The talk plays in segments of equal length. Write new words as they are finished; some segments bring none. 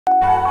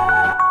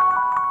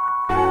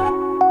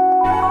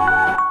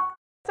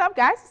up,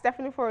 guys? It's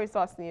Stephanie for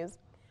Resource News.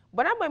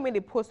 Burna Boy made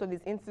a post on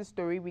his Insta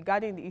story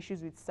regarding the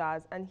issues with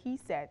SARS, and he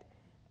said,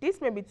 "This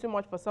may be too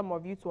much for some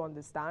of you to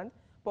understand,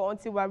 but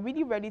until we're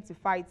really ready to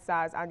fight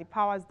SARS and the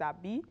powers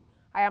that be,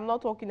 I am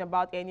not talking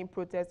about any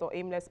protest or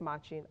aimless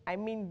marching. I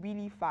mean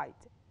really fight.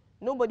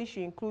 Nobody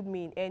should include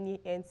me in any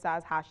end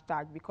SARS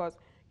hashtag because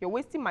you're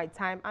wasting my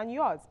time and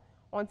yours.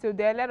 Until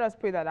then, let us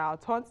pray that our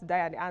turn to die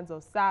at the hands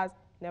of SARS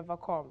never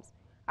comes.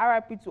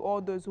 RIP to all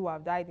those who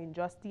have died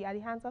unjustly at the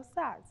hands of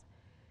SARS."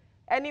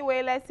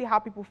 Anyway, let's see how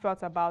people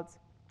felt about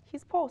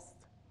his post.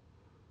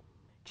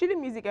 Chile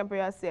Music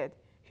Emperor said,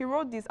 he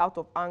wrote this out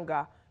of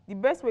anger. The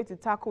best way to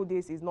tackle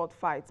this is not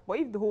fight, but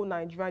if the whole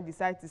Nigerian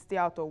decides to stay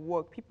out of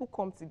work, people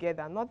come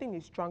together, nothing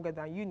is stronger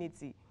than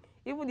unity.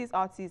 Even these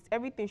artists,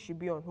 everything should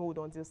be on hold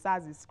until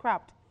SARS is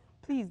scrapped.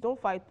 Please don't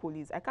fight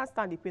police. I can't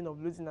stand the pain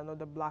of losing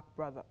another black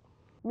brother.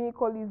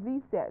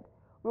 Mikolizi said,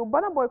 will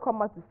Burna Boy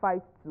come out to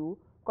fight too?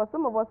 Because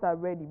some of us are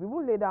ready. We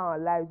won't lay down our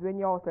lives when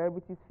your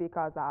celebrities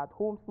fakers are at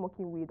home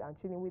smoking weed and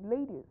chilling with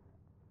ladies.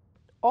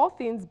 All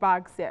Things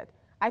Bag said,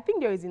 I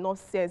think there is enough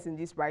sense in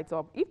this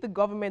write-up. If the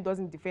government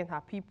doesn't defend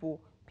her people,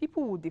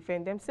 people will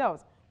defend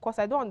themselves. Because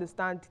I don't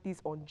understand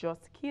these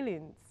unjust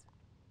killings.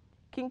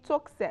 King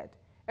Tok said,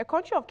 a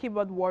country of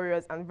keyboard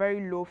warriors and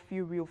very low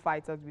few real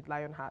fighters with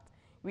lion heart.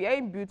 We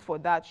ain't built for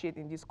that shit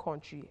in this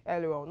country.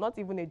 LOL, not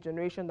even a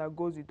generation that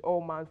goes with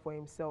all man for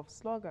himself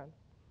slogan.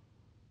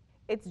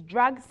 It's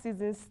drag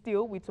season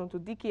still with Tonto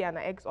Dike and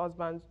her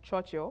ex-husband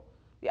Churchill.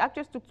 The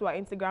actress took to her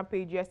Instagram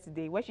page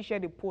yesterday where she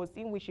shared a post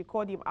in which she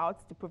called him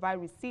out to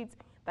provide receipts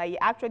that he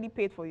actually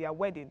paid for their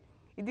wedding.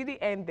 It didn't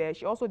end there.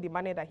 She also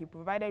demanded that he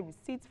provided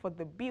receipts for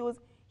the bills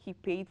he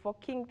paid for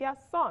King, their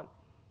son.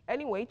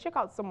 Anyway, check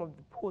out some of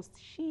the posts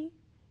she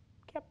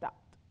kept out.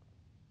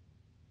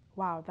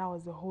 Wow, that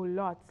was a whole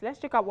lot. Let's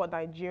check out what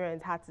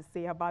Nigerians had to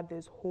say about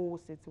this whole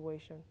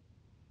situation.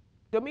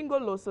 Domingo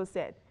Loso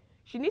said,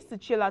 she needs to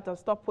chill out and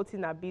stop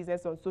putting her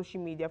business on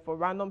social media for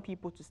random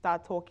people to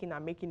start talking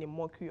and making a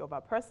mockery of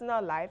her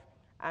personal life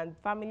and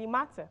family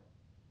matter.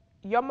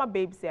 Yoma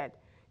Babe said,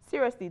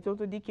 seriously,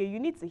 Tonto Dike, you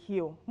need to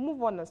heal.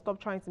 Move on and stop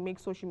trying to make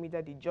social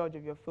media the judge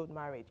of your failed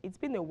marriage. It's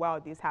been a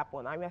while this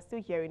happened and we are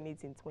still hearing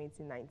it in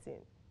 2019.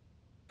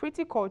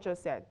 Pretty Culture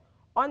said,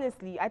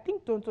 honestly, I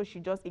think Tonto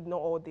should just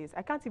ignore all this.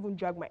 I can't even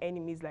drag my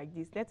enemies like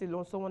this, let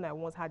alone someone I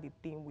once had a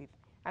thing with.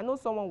 I know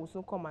someone will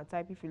soon come and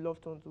type, if you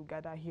love Tonto,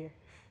 gather here.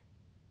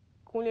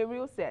 Kunle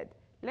Real said,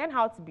 learn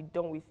how to be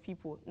done with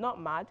people.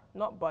 Not mad,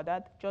 not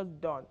bothered,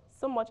 just done.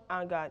 So much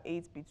anger and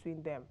hate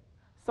between them.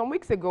 Some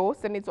weeks ago,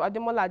 Senator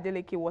Ademola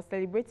Adeleke was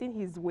celebrating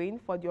his win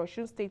for the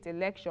Osun State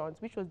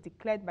elections, which was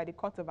declared by the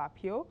Court of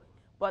Appeal.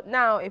 But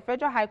now, a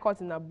federal high court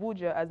in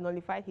Abuja has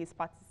nullified his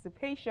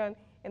participation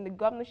in the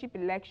governorship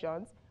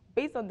elections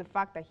based on the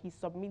fact that he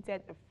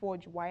submitted a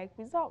forged WAEC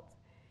result.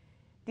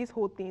 This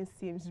whole thing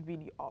seems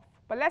really off.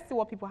 But let's see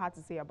what people had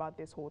to say about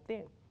this whole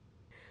thing.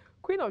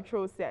 Queen of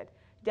Trolls said,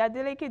 the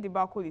Adeleke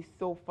debacle is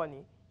so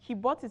funny. He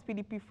bought his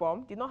PDP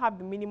form, did not have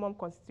the minimum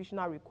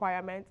constitutional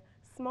requirements,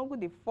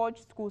 smuggled a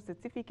forged school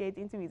certificate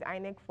into his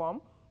INEC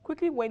form,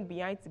 quickly went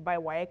behind to buy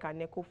WAEC and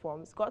NECO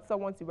forms, got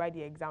someone to write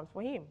the exams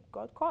for him,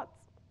 got caught.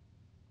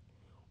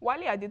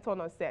 Wale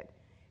Adetono said,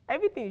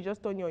 everything is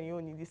just on your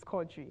own in this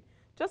country.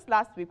 Just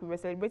last week, we were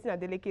celebrating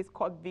Adeleke's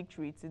court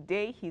victory.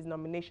 Today, his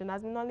nomination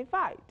has been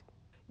nullified.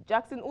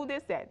 Jackson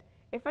Ude said,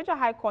 a federal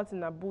high court in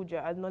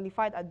Abuja has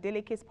nullified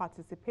Adeleke's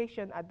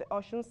participation at the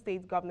Osun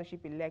State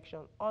governorship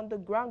election on the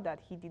ground that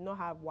he did not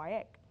have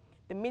WAEC,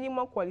 the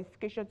minimum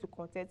qualification to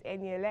contest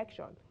any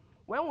election.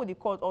 When will the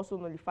court also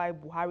nullify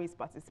Buhari's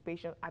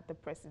participation at the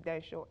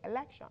presidential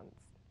elections?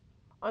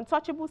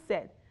 Untouchable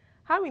said,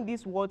 how in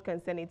this world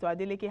can Senator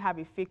Adeleke have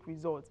a fake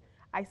result?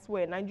 I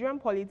swear, Nigerian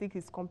politics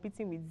is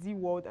competing with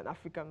Z-World and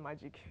African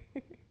magic.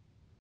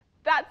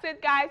 That's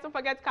it, guys. Don't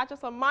forget to catch us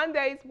on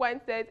Mondays,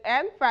 Wednesdays,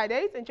 and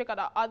Fridays, and check out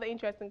our other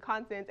interesting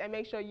content. And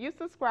make sure you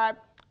subscribe,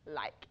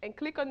 like, and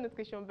click on the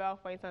notification bell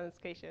for instant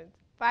notifications.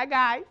 Bye,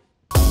 guys.